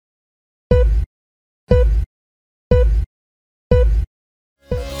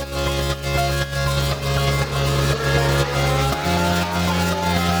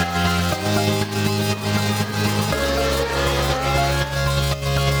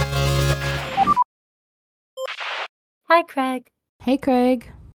Hi, Craig. Hey,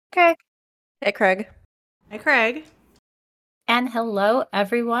 Craig. Craig. Hey, Craig. Hi, Craig. And hello,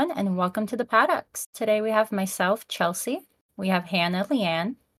 everyone, and welcome to the Paddocks. Today we have myself, Chelsea. We have Hannah,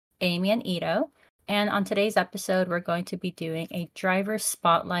 Leanne, Amy, and Ito. And on today's episode, we're going to be doing a driver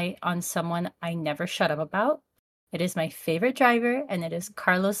spotlight on someone I never shut up about. It is my favorite driver, and it is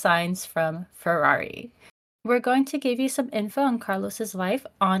Carlos Sainz from Ferrari. We're going to give you some info on Carlos's life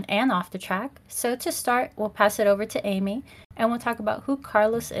on and off the track. So to start, we'll pass it over to Amy, and we'll talk about who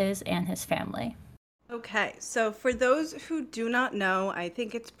Carlos is and his family. Okay, so for those who do not know, I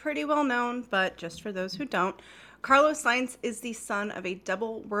think it's pretty well known, but just for those who don't, Carlos Sainz is the son of a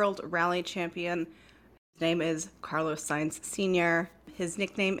double world rally champion. His name is Carlos Sainz Sr. His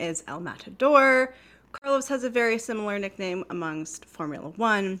nickname is El Matador. Carlos has a very similar nickname amongst Formula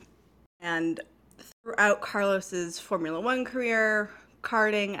One, and throughout Carlos's Formula One career,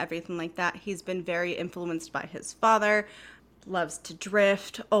 karting, everything like that, he's been very influenced by his father. Loves to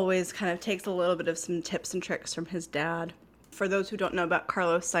drift, always kind of takes a little bit of some tips and tricks from his dad. For those who don't know about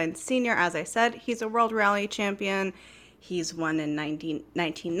Carlos Sainz Sr., as I said, he's a World Rally champion. He's won in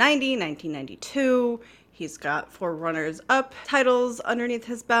 1990, 1992. He's got 4 runners-up titles underneath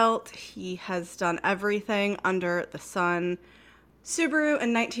his belt. He has done everything under the sun. Subaru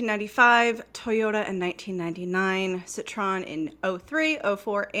in 1995, Toyota in 1999, Citroën in 03,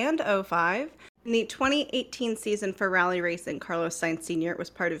 04, and 05. In the 2018 season for rally racing, Carlos Sainz Sr.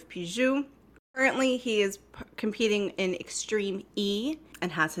 was part of Peugeot. Currently, he is competing in Extreme E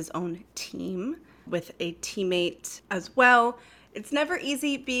and has his own team with a teammate as well. It's never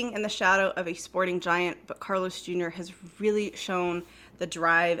easy being in the shadow of a sporting giant, but Carlos Jr. has really shown the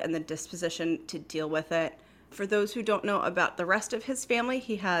drive and the disposition to deal with it. For those who don't know about the rest of his family,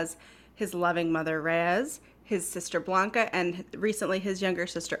 he has his loving mother, Reyes, his sister Blanca, and recently his younger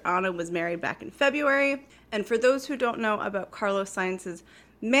sister Anna was married back in February. And for those who don't know about Carlos Sainz's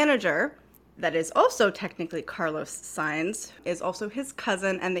manager, that is also technically Carlos Sainz, is also his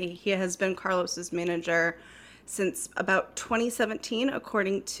cousin, and he has been Carlos's manager since about 2017,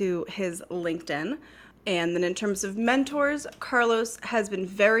 according to his LinkedIn. And then in terms of mentors, Carlos has been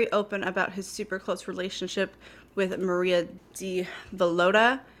very open about his super close relationship with Maria de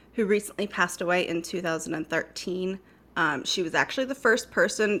Villota, who recently passed away in 2013. She was actually the first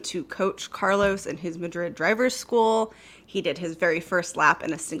person to coach Carlos in his Madrid driver's school. He did his very first lap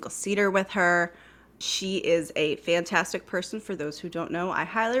in a single-seater with her. She is a fantastic person. For those who don't know, I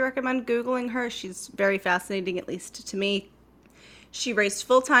highly recommend Googling her. She's very fascinating, at least to me. She raced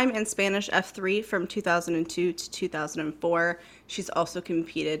full-time in Spanish F3 from 2002 to 2004. She's also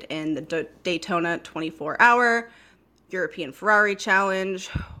competed in the Daytona 24-hour, European Ferrari Challenge,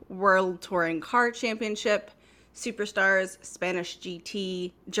 World Touring Car Championship, Superstars, Spanish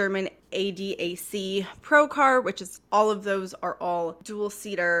GT, German ADAC Pro Car, which is all of those are all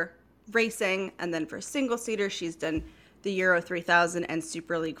dual-seater racing. And then for single-seater, she's done the Euro 3000 and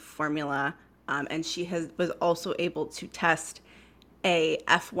Super League Formula. And she was also able to test a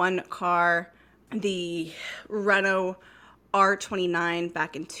F1 car, the Renault R29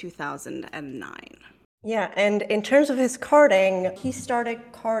 back in 2009. Yeah, and in terms of his karting, he started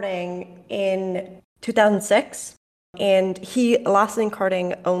karting in 2006, and he lasted in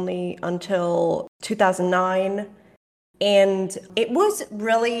karting only until 2009. And it was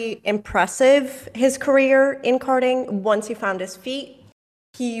really impressive, his career in karting, once he found his feet.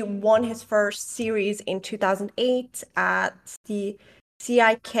 He won his first series in 2008 at the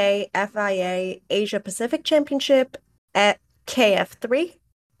CIK FIA Asia Pacific Championship at KF3.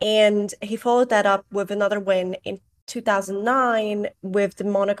 And he followed that up with another win in 2009 with the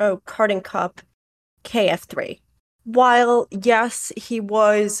Monaco Karting Cup KF3. While, yes, he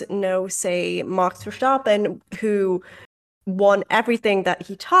was say, Max Verstappen, who won everything that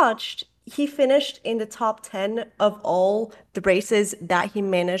he touched, he finished in the top 10 of all the races that he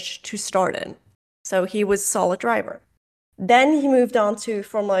managed to start in. So he was a solid driver. Then he moved on to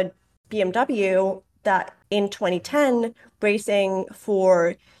Formula BMW that in 2010, racing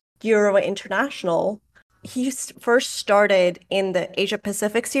for Euro International. He first started in the Asia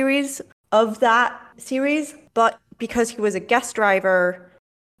Pacific series of that series, but because he was a guest driver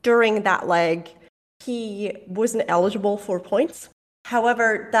during that leg, he wasn't eligible for points.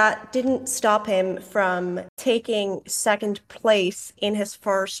 However, that didn't stop him from taking second place in his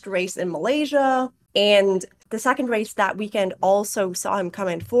first race in Malaysia. And the second race that weekend also saw him come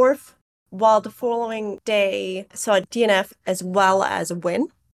in fourth, while the following day saw a DNF as well as a win.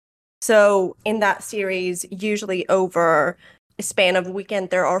 So in that series, usually over a span of a weekend,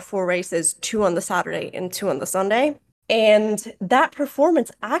 there are 4 races, 2 on the Saturday and 2 on the Sunday. And that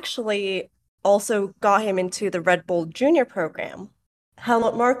performance actually also got him into the Red Bull Junior program.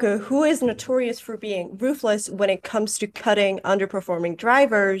 Helmut Marko, who is notorious for being ruthless when it comes to cutting underperforming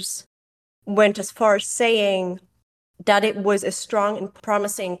drivers, went as far as saying that it was a strong and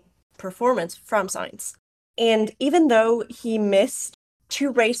promising performance from Sainz. And even though he missed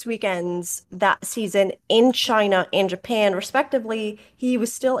 2 race weekends that season in China and Japan, respectively, he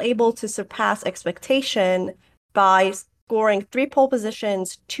was still able to surpass expectation by scoring 3 pole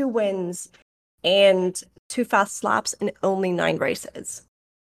positions, 2 wins, and 2 fast laps in only 9 races.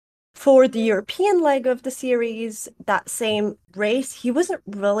 For the European leg of the series, that same race, he wasn't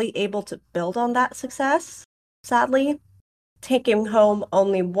really able to build on that success, sadly, taking home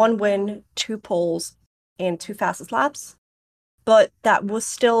only 1 win, 2 poles, and 2 fastest laps. But that was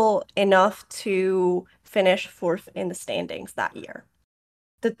still enough to finish 4th in the standings that year.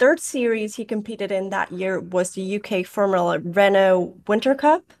 The 3rd series he competed in that year was the UK Formula Renault Winter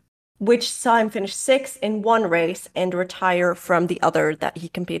Cup, which saw him finish 6th in 1 race and retire from the other that he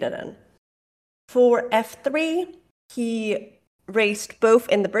competed in. For F3, he raced both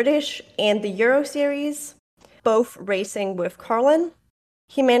in the British and the Euro Series, both racing with Carlin.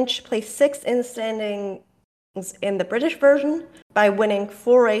 He managed to place 6th in the standings in the British version by winning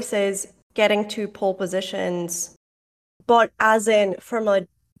 4 races, getting 2 pole positions. But as in Formula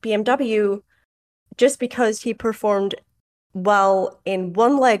BMW, just because he performed well in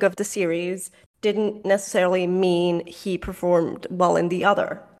 1 leg of the series didn't necessarily mean he performed well in the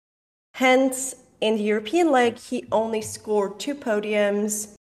other. Hence, in the European leg, he only scored 2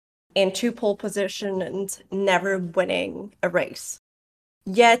 podiums and 2 pole positions, never winning a race.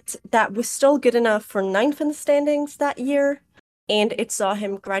 Yet, that was still good enough for 9th in the standings that year, and it saw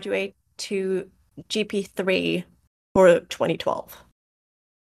him graduate to GP3 for 2012,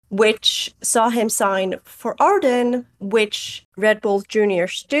 which saw him sign for Arden, which Red Bull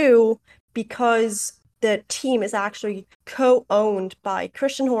Juniors do, because the team is actually co-owned by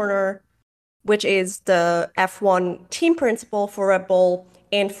Christian Horner, which is the F1 team principal for Red Bull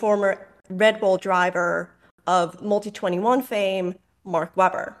and former Red Bull driver of Multi-21 fame, Mark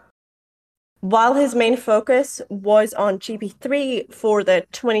Webber. While his main focus was on GP3 for the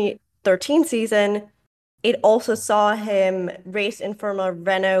 2013 season, it also saw him race in Formula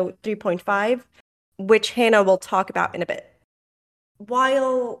Renault 3.5, which Hannah will talk about in a bit.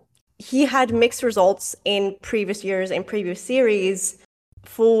 While he had mixed results in previous years and previous series,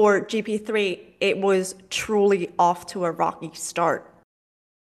 for GP3, it was truly off to a rocky start,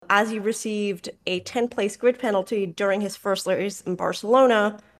 as he received a 10th-place grid penalty during his first race in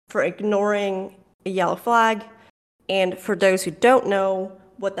Barcelona for ignoring a yellow flag. And for those who don't know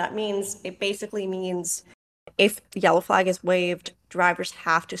what that means, it basically means if the yellow flag is waved, drivers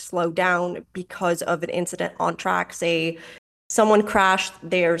have to slow down because of an incident on track. Say someone crashed,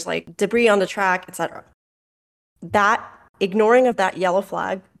 there's like debris on the track, etc. That ignoring of that yellow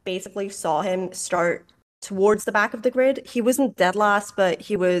flag basically saw him start towards the back of the grid. He wasn't dead last, but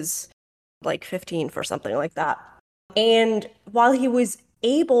he was like 15th or something like that. And while he was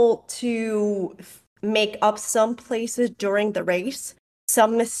able to make up some places during the race,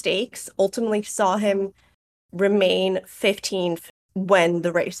 some mistakes ultimately saw him remain 15th when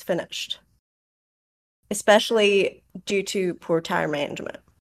the race finished, especially due to poor tire management.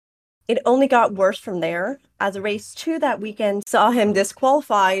 It only got worse from there, as race 2 that weekend saw him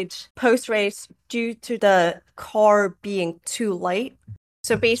disqualified post-race due to the car being too light.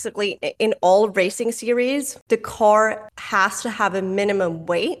 So basically, in all racing series, the car has to have a minimum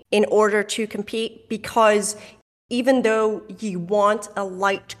weight in order to compete, because even though you want a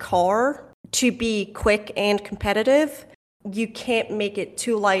light car to be quick and competitive, you can't make it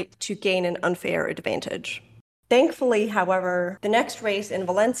too light to gain an unfair advantage. Thankfully, however, the next race in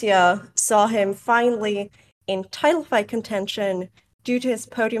Valencia saw him finally in title fight contention due to his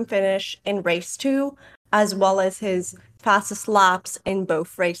podium finish in race 2, as well as his fastest laps in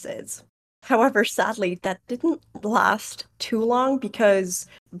both races. However, sadly, that didn't last too long, because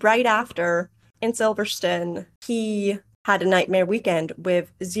right after, in Silverstone, he had a nightmare weekend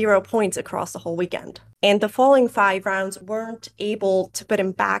with 0 points across the whole weekend. And the following 5 rounds weren't able to put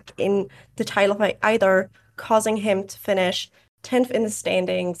him back in the title fight either, causing him to finish 10th in the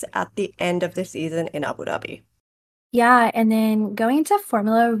standings at the end of the season in Abu Dhabi. Yeah, and then going to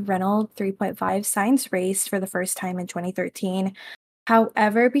Formula Renault 3.5, Sainz raced for the first time in 2013.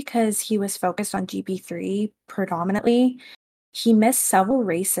 However, because he was focused on GP3 predominantly, he missed several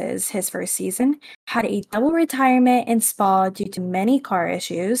races his first season, had a double retirement in Spa due to many car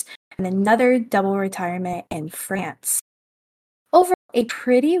issues, and another double retirement in France. Overall, a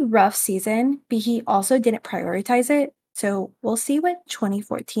pretty rough season, but he also didn't prioritize it, so we'll see what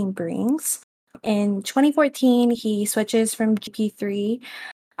 2014 brings. In 2014, he switches from GP3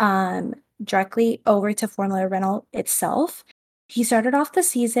 directly over to Formula Renault itself. He started off the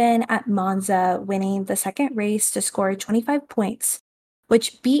season at Monza, winning the second race to score 25 points,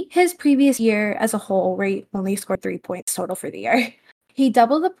 which beat his previous year as a whole, where he only scored 3 points total for the year. He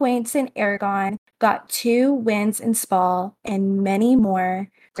doubled the points in Aragon, got 2 wins in Spa, and many more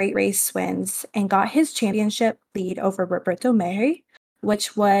great race wins, and got his championship lead over Roberto Merhi,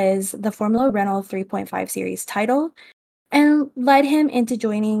 which was the Formula Renault 3.5 Series title, and led him into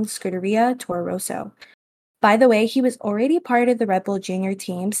joining Scuderia Toro Rosso. By the way, he was already part of the Red Bull Junior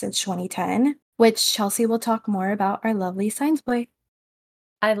team since 2010, which Chelsea will talk more about our lovely Sainz boy.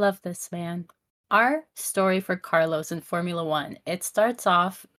 I love this, man. Our story for Carlos in Formula One, it starts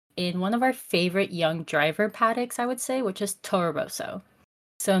off in one of our favorite young driver paddocks, I would say, which is Toro Rosso.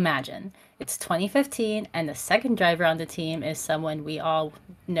 So imagine, it's 2015, and the second driver on the team is someone we all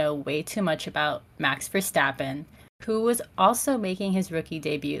know way too much about, Max Verstappen, who was also making his rookie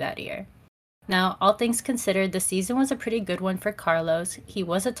debut that year. Now, all things considered, the season was a pretty good one for Carlos. He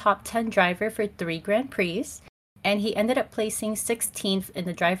was a top 10 driver for 3 Grand Prix, and he ended up placing 16th in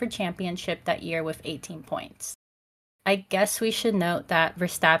the driver championship that year with 18 points. I guess we should note that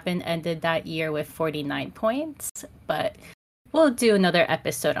Verstappen ended that year with 49 points, but we'll do another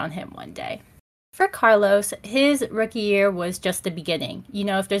episode on him one day. For Carlos, his rookie year was just the beginning. You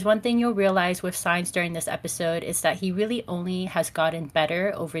know, if there's one thing you'll realize with Sainz during this episode, is that he really only has gotten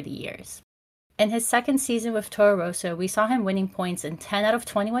better over the years. In his second season with Toro Rosso, we saw him winning points in 10 out of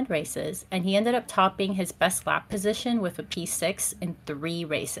 21 races, and he ended up topping his best lap position with a P6 in 3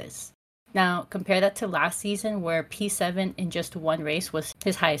 races. Now, compare that to last season, where P7 in just 1 race was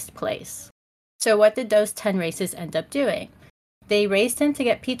his highest place. So what did those 10 races end up doing? They raced him to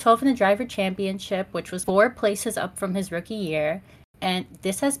get P12 in the driver championship, which was 4 places up from his rookie year, and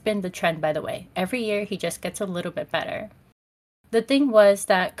this has been the trend, by the way. Every year, he just gets a little bit better. The thing was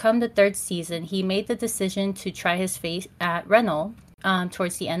that come the 3rd season, he made the decision to try his fate at Renault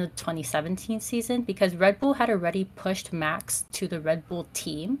towards the end of the 2017 season, because Red Bull had already pushed Max to the Red Bull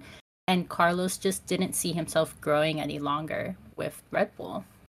team, and Carlos just didn't see himself growing any longer with Red Bull.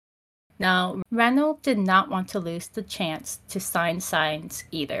 Now, Renault did not want to lose the chance to sign Sainz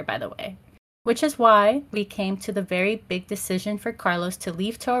either, by the way, which is why we came to the very big decision for Carlos to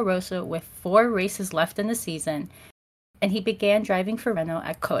leave Toro Rosso with 4 races left in the season, and he began driving for Renault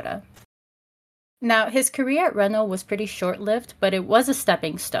at COTA. Now, his career at Renault was pretty short-lived, but it was a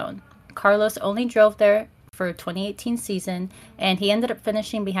stepping stone. Carlos only drove there for the 2018 season, and he ended up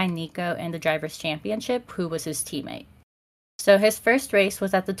finishing behind Nico in the Drivers' Championship, who was his teammate. So his first race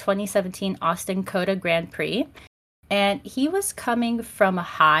was at the 2017 Austin COTA Grand Prix, and he was coming from a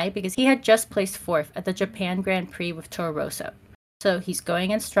high because he had just placed 4th at the Japan Grand Prix with Toro Rosso. So he's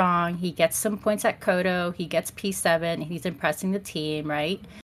going in strong, he gets some points at COTA, he gets P7, he's impressing the team, right?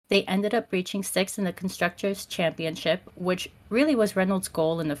 They ended up reaching 6th in the Constructors' Championship, which really was Renault's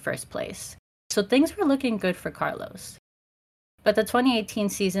goal in the first place. So things were looking good for Carlos. But the 2018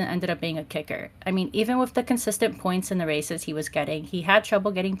 season ended up being a kicker. I mean, even with the consistent points in the races he was getting, he had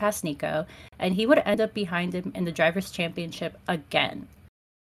trouble getting past Nico, and he would end up behind him in the Drivers' Championship again.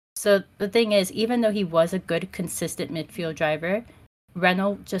 So the thing is, even though he was a good, consistent midfield driver,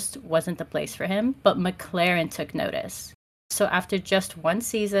 Renault just wasn't the place for him, but McLaren took notice. So after just 1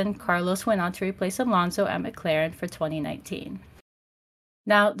 season, Carlos went on to replace Alonso at McLaren for 2019.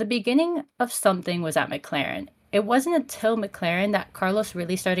 Now, the beginning of something was at McLaren. It wasn't until McLaren that Carlos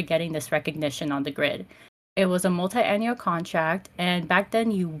really started getting this recognition on the grid. It was a multi-annual contract, and back then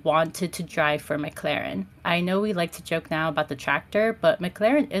you wanted to drive for McLaren. I know we like to joke now about the tractor, but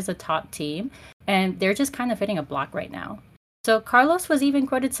McLaren is a top team, and they're just kind of hitting a block right now. So Carlos was even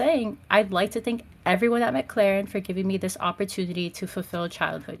quoted saying, "I'd like to thank everyone at McLaren for giving me this opportunity to fulfill a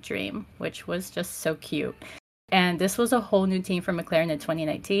childhood dream," which was just so cute. And this was a whole new team for McLaren in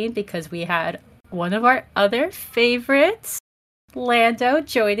 2019 because we had one of our other favorites, Lando,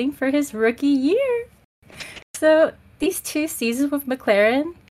 joining for his rookie year. So these 2 seasons with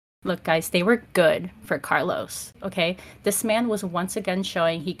McLaren, look guys, they were good for Carlos, okay? This man was once again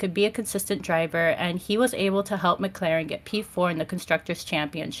showing he could be a consistent driver, and he was able to help McLaren get P4 in the Constructors'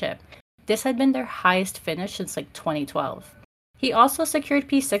 Championship. This had been their highest finish since 2012. He also secured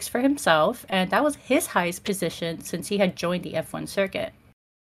P6 for himself, and that was his highest position since he had joined the F1 circuit.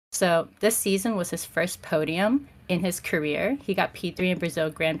 So this season was his first podium in his career. He got P3 in Brazil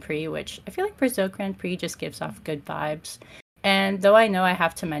Grand Prix, which I feel like Brazil Grand Prix just gives off good vibes. And though I know I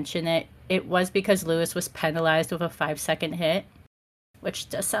have to mention it, it was because Lewis was penalized with a 5-second hit, which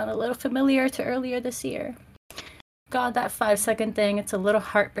does sound a little familiar to earlier this year. God, that 5-second thing, it's a little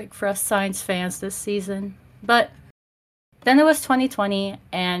heartbreak for us Sainz fans this season. But then it was 2020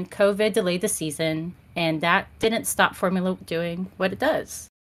 and COVID delayed the season, and that didn't stop Formula doing what it does.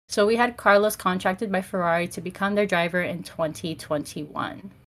 So we had Carlos contracted by Ferrari to become their driver in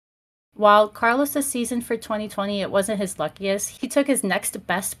 2021. While Carlos' season for 2020, it wasn't his luckiest, he took his next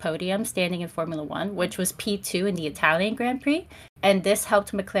best podium standing in Formula 1, which was P2 in the Italian Grand Prix, and this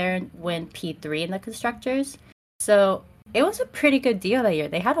helped McLaren win P3 in the Constructors. So it was a pretty good deal that year.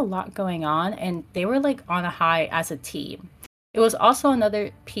 They had a lot going on, and they were like on a high as a team. It was also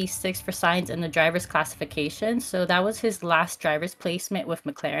another P6 for Sainz in the driver's classification, so that was his last driver's placement with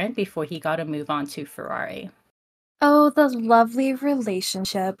McLaren before he got to move on to Ferrari. Oh, the lovely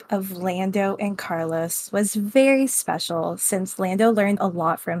relationship of Lando and Carlos was very special since Lando learned a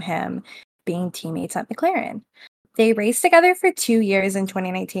lot from him being teammates at McLaren. They raced together for 2 years in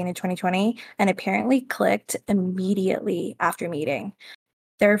 2019 and 2020 and apparently clicked immediately after meeting.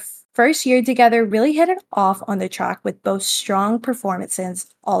 Their first year together really hit it off on the track with both strong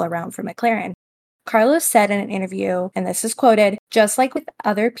performances all around for McLaren. Carlos said in an interview, and this is quoted, "Just like with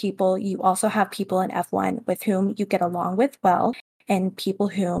other people, you also have people in F1 with whom you get along with well and people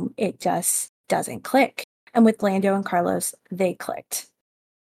whom it just doesn't click." And with Lando and Carlos, they clicked.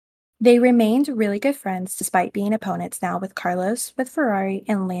 They remained really good friends despite being opponents now, with Carlos with Ferrari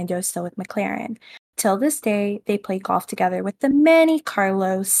and Lando still with McLaren. Till this day, they play golf together with the many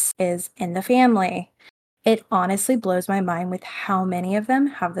Carloses in the family. It honestly blows my mind with how many of them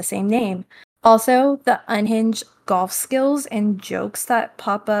have the same name. Also, the unhinged golf skills and jokes that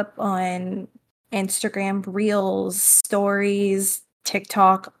pop up on Instagram Reels, Stories,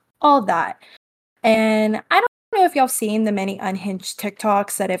 TikTok, all that. And I don't know if y'all seen the many unhinged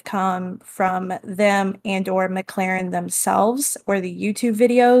TikToks that have come from them and or McLaren themselves or the YouTube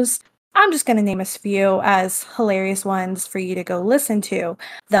videos. I'm just going to name a few as hilarious ones for you to go listen to.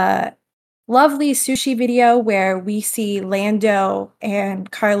 The lovely sushi video where we see Lando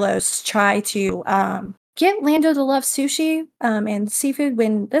and Carlos try to get Lando to love sushi and seafood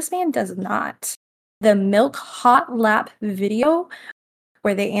when this man does not. The milk hot lap video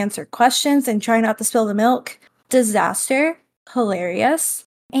where they answer questions and try not to spill the milk. Disaster. Hilarious.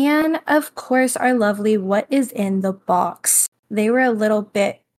 And of course, our lovely what is in the box. They were a little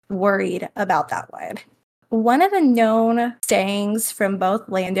bit worried about that one. One of the known sayings from both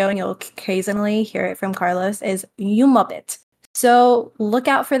Lando, and you'll occasionally hear it from Carlos, is "you muppet." So look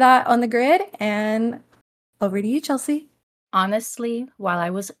out for that on the grid. And over to you, Chelsea. Honestly, while I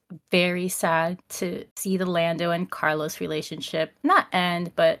was very sad to see the Lando and Carlos relationship not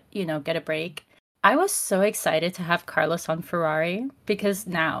end, but, get a break, I was so excited to have Carlos on Ferrari because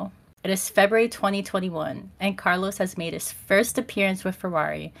now it is February 2021 and Carlos has made his first appearance with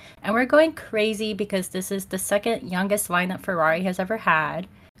Ferrari. And we're going crazy because this is the second youngest lineup Ferrari has ever had,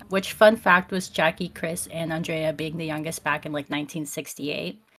 which, fun fact, was Jackie, Chris, and Andrea being the youngest back in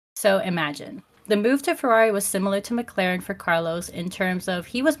 1968. So imagine. The move to Ferrari was similar to McLaren for Carlos in terms of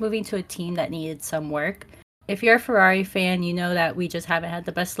he was moving to a team that needed some work. If you're a Ferrari fan, you know that we just haven't had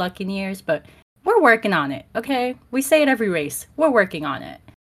the best luck in years, but we're working on it, okay? We say it every race. We're working on it.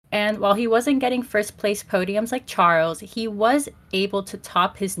 And while he wasn't getting first place podiums like Charles, he was able to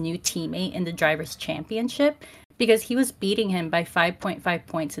top his new teammate in the Drivers' Championship because he was beating him by 5.5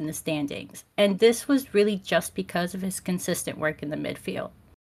 points in the standings. And this was really just because of his consistent work in the midfield.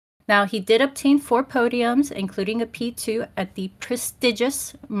 Now, he did obtain 4 podiums, including a P2 at the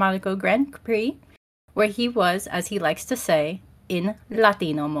prestigious Monaco Grand Prix, where he was, as he likes to say, in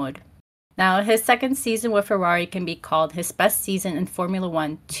Latino mode. Now, his second season with Ferrari can be called his best season in Formula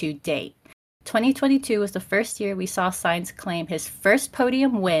 1 to date. 2022 was the first year we saw Sainz claim his first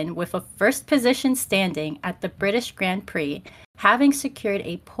podium win with a first position standing at the British Grand Prix, having secured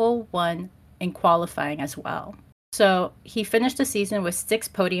a pole 1 in qualifying as well. So he finished the season with 6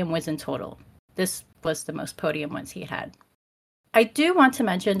 podium wins in total. This was the most podium wins he had. I do want to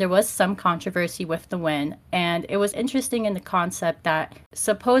mention there was some controversy with the win, and it was interesting in the concept that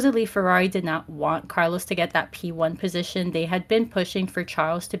supposedly Ferrari did not want Carlos to get that P1 position. They had been pushing for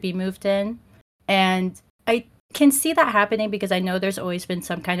Charles to be moved in, and I can see that happening because I know there's always been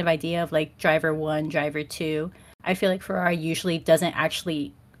some kind of idea of driver 1, driver 2. I feel like Ferrari usually doesn't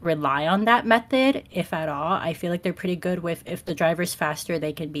actually rely on that method, if at all. I feel like they're pretty good with if the driver's faster,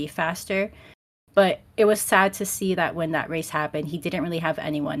 they can be faster. But it was sad to see that when that race happened, he didn't really have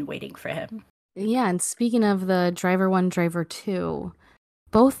anyone waiting for him. Yeah, and speaking of the driver 1, driver 2,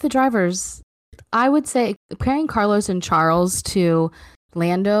 both the drivers, I would say, comparing Carlos and Charles to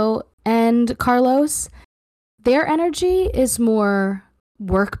Lando and Carlos, their energy is more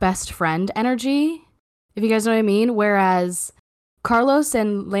work best friend energy. if you guys know what I mean. Whereas Carlos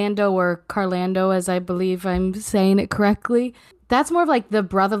and Lando, or Carlando, as I believe I'm saying it correctly, that's more of like the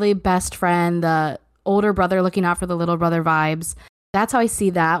brotherly best friend, the older brother looking out for the little brother vibes. That's how I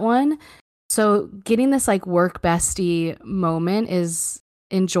see that one. So getting this like work bestie moment is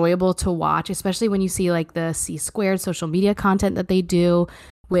enjoyable to watch, especially when you see like the C squared social media content that they do,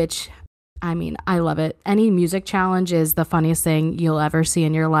 which, I mean, I love it. Any music challenge is the funniest thing you'll ever see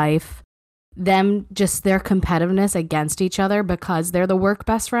in your life. Them, just their competitiveness against each other because they're the work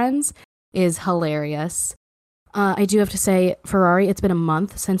best friends is hilarious. I do have to say, Ferrari, it's been a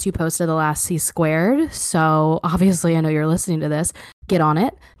month since you posted the last C squared. So obviously, I know you're listening to this. Get on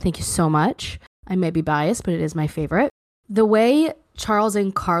it. Thank you so much. I may be biased, but it is my favorite. The way Charles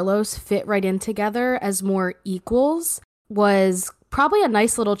and Carlos fit right in together as more equals was probably a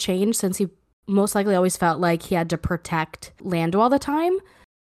nice little change, since he most likely always felt like he had to protect Lando all the time.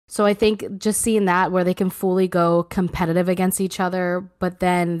 So I think just seeing that, where they can fully go competitive against each other, but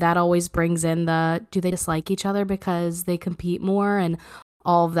then that always brings in the, do they dislike each other because they compete more, and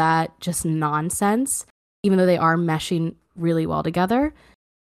all of that just nonsense, even though they are meshing really well together.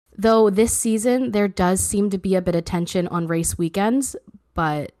 Though this season, there does seem to be a bit of tension on race weekends,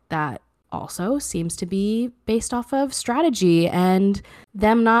 but that also seems to be based off of strategy and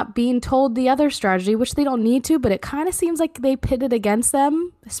them not being told the other strategy, which they don't need to, but it kind of seems like they pitted against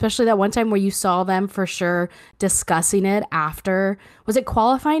them, especially that one time where you saw them for sure discussing it after. Was it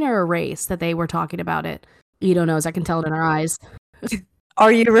qualifying or a race that they were talking about it? Ito knows, I can tell it in our eyes.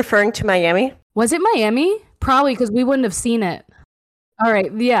 Are you referring to Miami? Was it Miami? Probably, because we wouldn't have seen it. All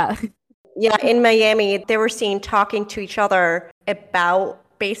right, yeah. Yeah, in Miami, they were seen talking to each other about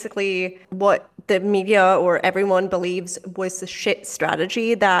basically what the media or everyone believes was the shit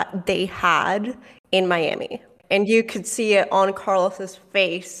strategy that they had in Miami. And you could see it on Carlos's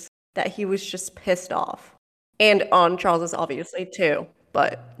face that he was just pissed off. And on Charles's, obviously, too.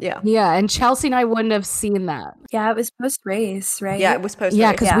 But yeah. Yeah, and Chelsea and I wouldn't have seen that. Yeah, it was post-race, right? Yeah, it was post-race.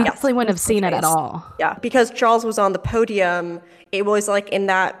 Yeah, because we Yes, definitely wouldn't it have was seen it at post-race. all. Yeah, because Charles was on the podium. It was like in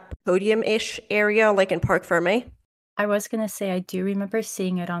that podium-ish area, like in Parc Ferme. I was going to say, I do remember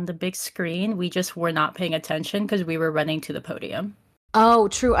seeing it on the big screen. We just were not paying attention because we were running to the podium. Oh,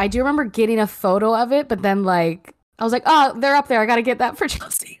 true. I do remember getting a photo of it, but then like, I was like, oh, they're up there. I got to get that for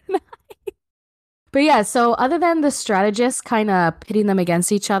Chelsea. But yeah, so other than the strategists kind of pitting them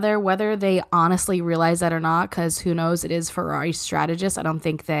against each other, whether they honestly realize that or not, because who knows, it is Ferrari's strategists. I don't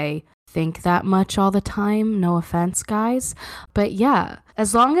think they think that much all the time. No offense, guys. But yeah,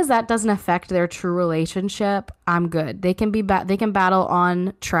 as long as that doesn't affect their true relationship, I'm good. They can be they can battle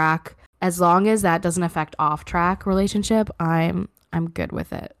on track. As long as that doesn't affect off-track relationship, I'm good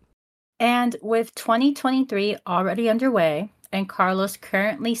with it. And with 2023 already underway, and Carlos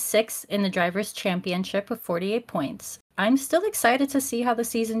currently 6th in the Drivers' Championship with 48 points, I'm still excited to see how the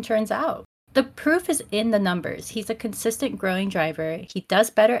season turns out. The proof is in the numbers. He's a consistent growing driver. He does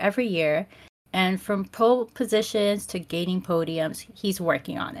better every year. And from pole positions to gaining podiums, he's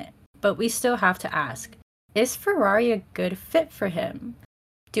working on it. But we still have to ask, is Ferrari a good fit for him?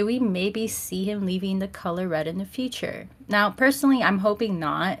 Do we maybe see him leaving the color red in the future? Now, personally, I'm hoping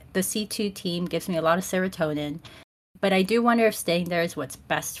not. The C2 team gives me a lot of serotonin. But I do wonder if staying there is what's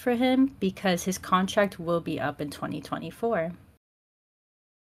best for him, because his contract will be up in 2024.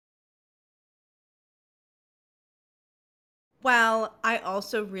 Well, I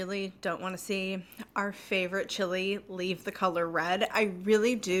also really don't want to see our favorite chili leave the color red. I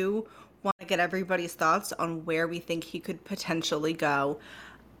really do want to get everybody's thoughts on where we think he could potentially go.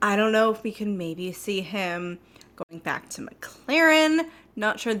 I don't know if we can maybe see him going back to McLaren.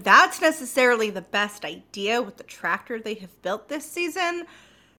 Not sure that's necessarily the best idea with the tractor they have built this season.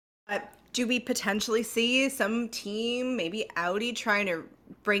 But do we potentially see some team, maybe Audi, trying to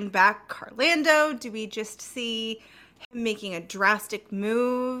bring back Carlando? Do we just see him making a drastic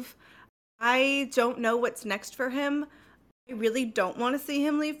move? I don't know what's next for him. I really don't want to see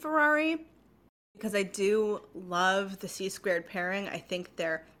him leave Ferrari because I do love the C squared pairing. I think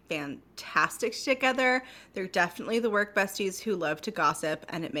they're fantastic together. They're definitely the work besties who love to gossip,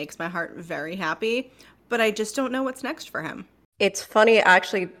 and it makes my heart very happy. But I just don't know what's next for him. It's funny,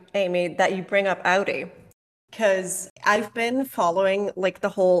 actually, Amy, that you bring up Audi, because I've been following like the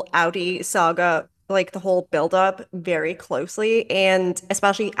whole Audi saga, like the whole build-up very closely, and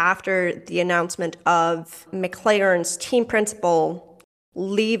especially after the announcement of McLaren's team principal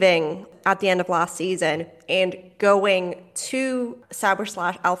leaving at the end of last season and going to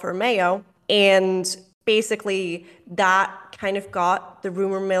Sauber/Alfa Romeo, and basically that kind of got the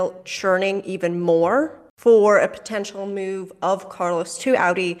rumor mill churning even more for a potential move of Carlos to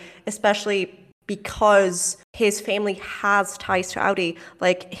Audi, especially because his family has ties to Audi.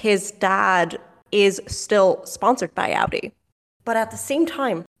 Like, his dad is still sponsored by Audi. But at the same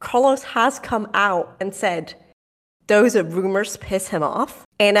time, Carlos has come out and said those rumors piss him off.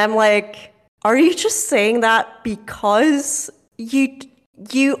 And I'm like, are you just saying that because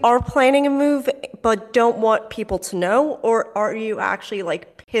you are planning a move but don't want people to know? Or are you actually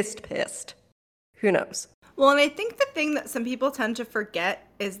like pissed? Who knows? Well, and I think the thing that some people tend to forget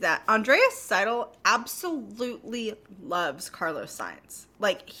is that Andreas Seidel absolutely loves Carlos Sainz.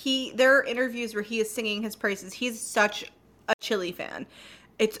 Like, there are interviews where he is singing his praises. He's such a Chile fan.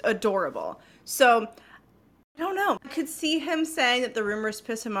 It's adorable. So, I don't know. I could see him saying that the rumors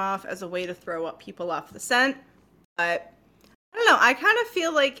piss him off as a way to throw up people off the scent. But, I don't know. I kind of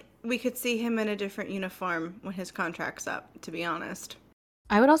feel like we could see him in a different uniform when his contract's up, to be honest.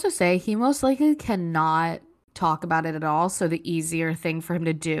 I would also say he most likely cannot talk about it at all. So the easier thing for him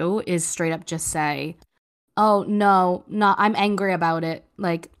to do is straight up just say, oh, no, I'm angry about it.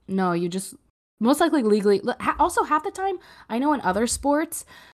 Like, no, you just most likely legally. Also, half the time, I know in other sports,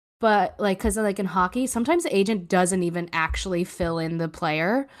 but like, because like in hockey, sometimes the agent doesn't even actually fill in the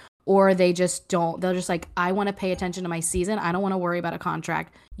player, or they just don't. They'll just like, I want to pay attention to my season. I don't want to worry about a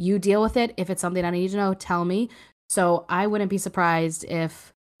contract. You deal with it. If it's something I need to know, tell me. So I wouldn't be surprised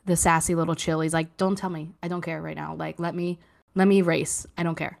if the sassy little Chili's like, don't tell me. I don't care right now. Like, let me race. I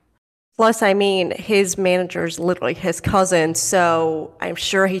don't care. Plus, I mean, his manager's literally his cousin, so I'm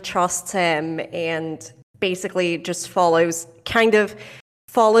sure he trusts him and basically just follows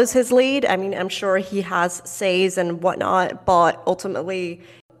his lead. I mean, I'm sure he has says and whatnot, but ultimately,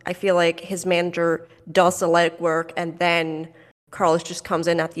 I feel like his manager does the legwork, and then Carlos just comes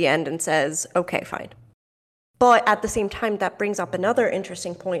in at the end and says, okay, fine. But at the same time, that brings up another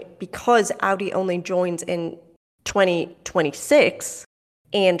interesting point, because Audi only joins in 2026,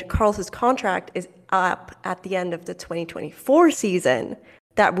 and Carlos's contract is up at the end of the 2024 season.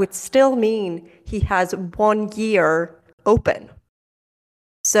 That would still mean he has 1 year open.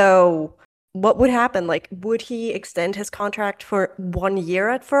 So what would happen? Like, would he extend his contract for 1 year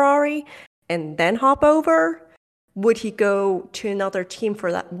at Ferrari and then hop over? Would he go to another team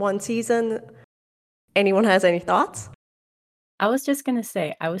for that one season? Anyone has any thoughts? I was just going to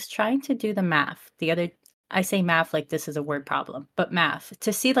say, I was trying to do the math. I say math like this is a word problem, but math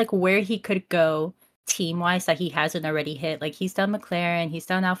to see like where he could go team-wise that he hasn't already hit. Like, he's done McLaren, he's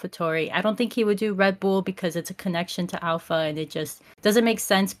done AlphaTauri. I don't think he would do Red Bull because it's a connection to Alpha, and it just doesn't make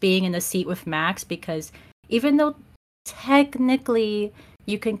sense being in the seat with Max, because even though technically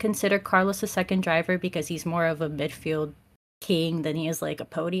you can consider Carlos a second driver because he's more of a midfield king than he is like a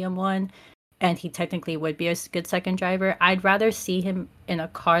podium one, and he technically would be a good second driver, I'd rather see him in a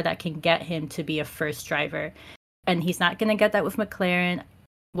car that can get him to be a first driver. And he's not going to get that with McLaren.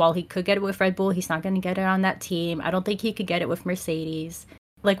 While he could get it with Red Bull, he's not going to get it on that team. I don't think he could get it with Mercedes.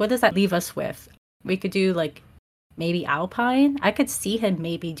 Like, what does that leave us with? We could do, like, maybe Alpine? I could see him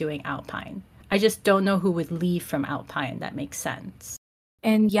maybe doing Alpine. I just don't know who would leave from Alpine. That makes sense.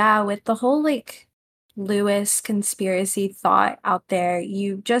 And yeah, with the whole, like, Lewis conspiracy thought out there,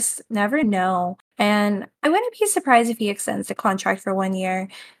 you just never know. And I wouldn't be surprised if he extends the contract for 1 year.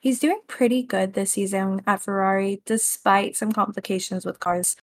 He's doing pretty good this season at Ferrari, despite some complications with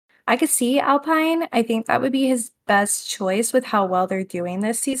cars. I could see Alpine. I think that would be his best choice with how well they're doing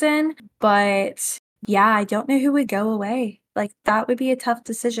this season. But yeah, I don't know who would go away. Like, that would be a tough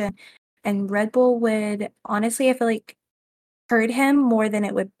decision. And Red Bull would, honestly, I feel like, hurt him more than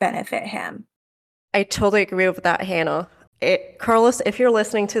it would benefit him. I totally agree with that, Hannah. Carlos, if you're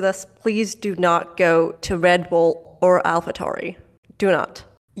listening to this, please do not go to Red Bull or AlphaTauri. Do not.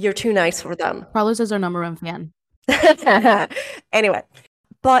 You're too nice for them. Carlos is our number one fan. Anyway,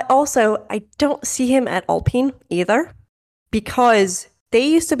 but also, I don't see him at Alpine either, because they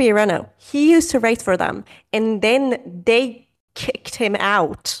used to be Renault. He used to race for them, and then they kicked him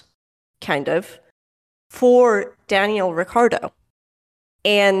out, kind of, for Daniel Ricciardo.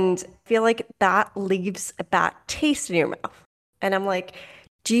 And I feel like that leaves a bad taste in your mouth. And I'm like,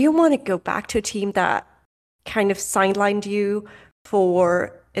 do you want to go back to a team that kind of sidelined you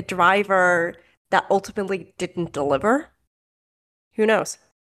for a driver that ultimately didn't deliver? Who knows?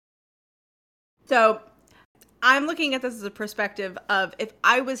 So I'm looking at this as a perspective of, if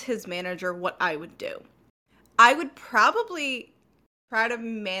I was his manager, what I would do. I would probably try to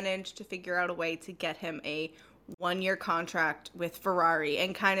manage to figure out a way to get him a 1 year contract with Ferrari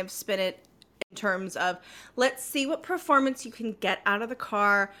and kind of spin it in terms of, let's see what performance you can get out of the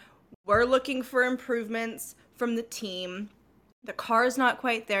car. We're looking for improvements from the team. The car is not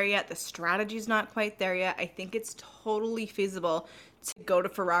quite there yet. The strategy's not quite there yet. I think it's totally feasible to go to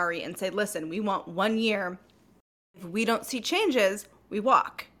Ferrari and say, listen, we want 1 year. If we don't see changes, we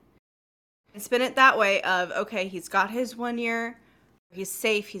walk. And spin it that way of, okay, he's got his 1 year. He's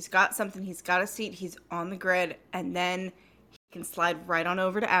safe. He's got something. He's got a seat. He's on the grid. And then he can slide right on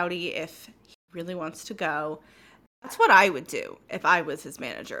over to Audi if he really wants to go. That's what I would do if I was his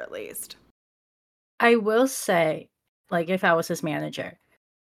manager, at least. I will say, like, if I was his manager,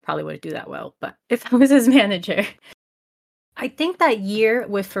 probably wouldn't do that well, but if I was his manager, I think that year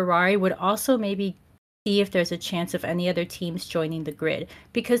with Ferrari would also maybe see if there's a chance of any other teams joining the grid,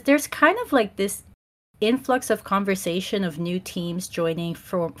 because there's kind of like this influx of conversation of new teams joining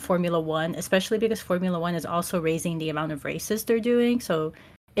for Formula One, especially because Formula One is also raising the amount of races they're doing. So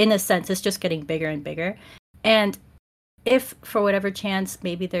in a sense, it's just getting bigger and bigger. And if for whatever chance,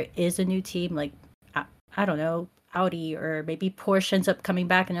 maybe there is a new team, like, I don't know, Audi, or maybe Porsche ends up coming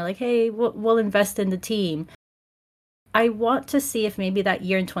back and they're like, hey, we'll invest in the team. I want to see if maybe that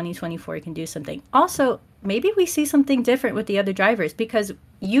year in 2024 can do something. Also, maybe we see something different with the other drivers, because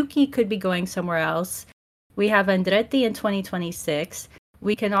Yuki could be going somewhere else. We have Andretti in 2026.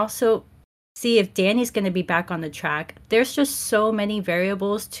 We can also see if Danny's going to be back on the track. There's just so many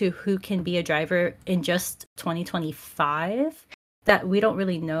variables to who can be a driver in just 2025 that we don't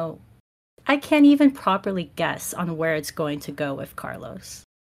really know. I can't even properly guess on where it's going to go with Carlos.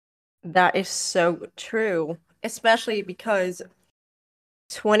 That is so true, especially because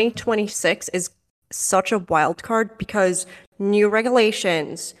 2026 is such a wild card because new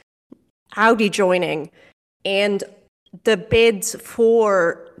regulations, Audi joining, and the bids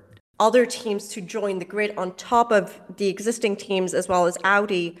for other teams to join the grid on top of the existing teams as well as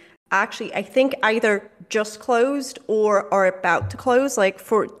Audi actually, I think, either just closed or are about to close, like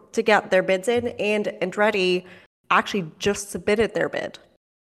to get their bids in, and Andretti actually just submitted their bid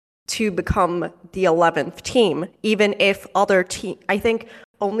to become the 11th team, even if other team, I think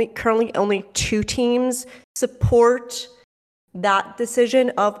currently only 2 teams support that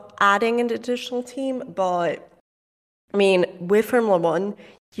decision of adding an additional team. But I mean, with Formula One,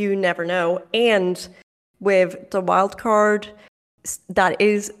 you never know. And with the wild card that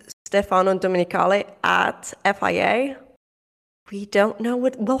is Stefano Domenicali at FIA, we don't know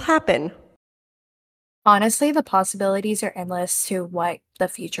what will happen. Honestly, the possibilities are endless to what the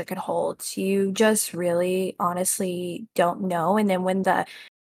future could hold. You just really honestly don't know. And then when the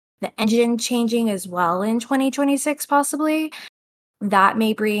engine changing as well in 2026, possibly, that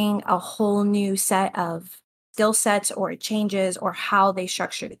may bring a whole new set of skill sets or changes or how they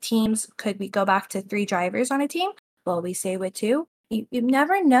structure the teams. Could we go back to 3 drivers on a team? Will we stay with 2? You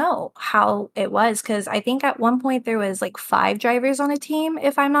never know how it was, because I think at one point there was like 5 drivers on a team,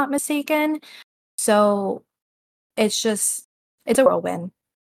 if I'm not mistaken. So it's a whirlwind.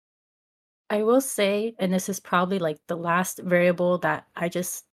 I will say, and this is probably like the last variable that I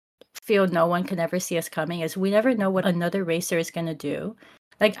just feel no one can ever see us coming, is we never know what another racer is going to do.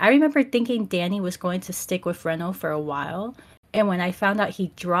 Like, I remember thinking Danny was going to stick with Renault for a while. And when I found out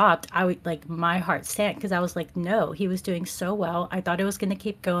he dropped, my heart sank, because I was like, no, he was doing so well. I thought it was going to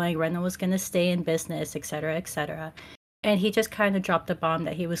keep going. Renault was going to stay in business, et cetera, et cetera. And he just kind of dropped the bomb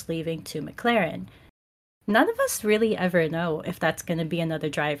that he was leaving to McLaren. None of us really ever know if that's going to be another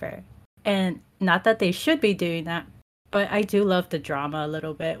driver. And not that they should be doing that, but I do love the drama a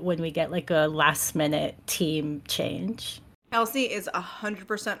little bit when we get like a last minute team change. Kelsey is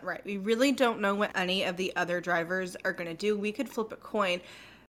 100% right. We really don't know what any of the other drivers are going to do. We could flip a coin.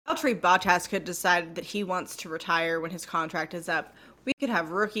 Valtteri Bottas could decide that he wants to retire when his contract is up. We could have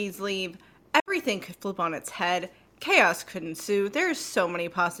rookies leave. Everything could flip on its head. Chaos could ensue. There's so many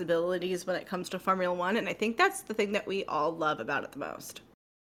possibilities when it comes to Formula One, and I think that's the thing that we all love about it the most.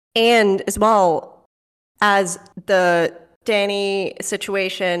 And as well as the Danny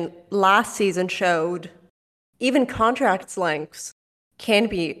situation last season showed, even contract lengths can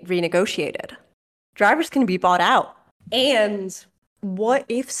be renegotiated. Drivers can be bought out. And what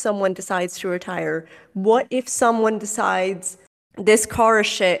if someone decides to retire? What if someone decides this car is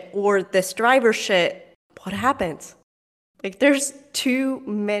shit or this driver shit? What happens? Like, there's too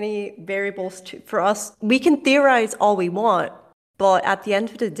many variables for us. We can theorize all we want, but at the end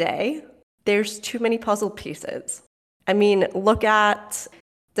of the day, there's too many puzzle pieces. I mean, look at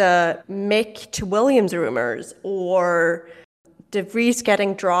the Mick to Williams rumors, or De Vries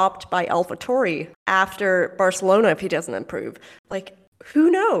getting dropped by AlphaTauri after Barcelona if he doesn't improve. Like,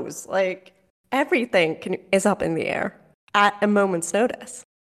 who knows? Like, everything is up in the air at a moment's notice.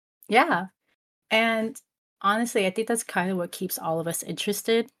 Yeah. And honestly, I think that's kind of what keeps all of us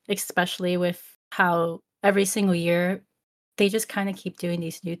interested, especially with how every single year they just kind of keep doing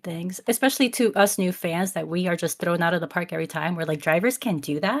these new things, especially to us new fans that we are just thrown out of the park every time. We're like, drivers can't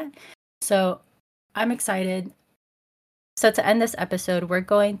do that. So I'm excited. So to end this episode, we're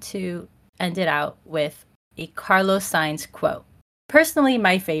going to end it out with a Carlos Sainz quote. Personally,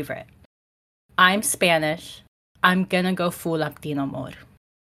 my favorite. I'm Spanish. I'm gonna go full Latino mode.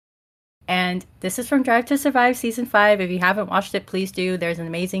 And this is from Drive to Survive Season 5. If you haven't watched it, please do. There's an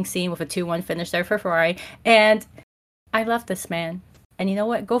amazing scene with a 2-1 finish there for Ferrari. And I love this man. And you know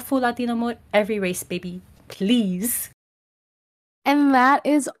what? Go full Latino mode every race, baby. Please. And that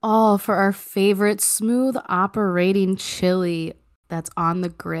is all for our favorite smooth operating chili that's on the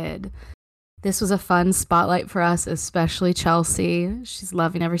grid. This was a fun spotlight for us, especially Chelsea. She's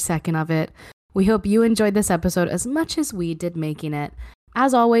loving every second of it. We hope you enjoyed this episode as much as we did making it.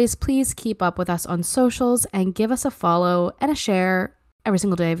 As always, please keep up with us on socials and give us a follow and a share every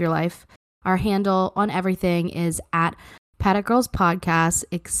single day of your life. Our handle on everything is at Paddock Girls Podcast,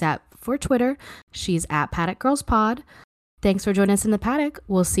 except for Twitter. She's at Paddock Girls Pod. Thanks for joining us in the paddock.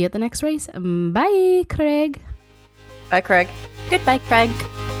 We'll see you at the next race. Bye, Craig. Bye, Craig. Goodbye, Craig.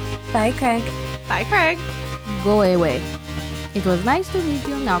 Bye, Craig. Bye, Craig. Go away. It was nice to meet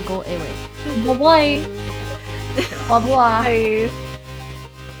you. Now go away. Bye-bye. Bye-bye. Bye.